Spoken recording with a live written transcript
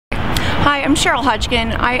Hi, I'm Cheryl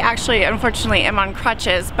Hodgkin. I actually, unfortunately, am on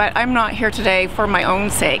crutches, but I'm not here today for my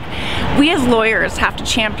own sake. We as lawyers have to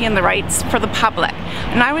champion the rights for the public.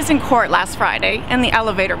 And I was in court last Friday and the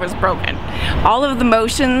elevator was broken. All of the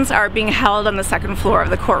motions are being held on the second floor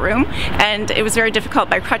of the courtroom, and it was very difficult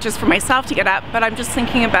by crutches for myself to get up, but I'm just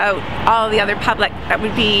thinking about all the other public that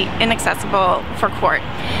would be inaccessible for court.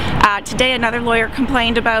 Today another lawyer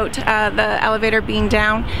complained about the elevator being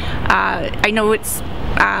down. I know it's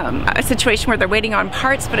a situation where they're waiting on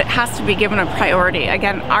parts, but it has to be given a priority.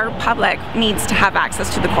 Again, our public needs to have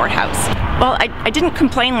access to the courthouse. Well, I didn't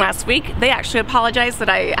complain last week. They actually apologized that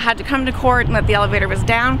I had to come to court and that the elevator was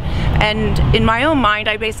down. And in my own mind,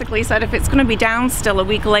 I basically said if it's going to be down still a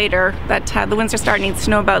week later, that the Windsor Star needs to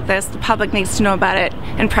know about this, the public needs to know about it,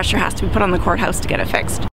 and pressure has to be put on the courthouse to get it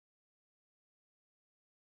fixed.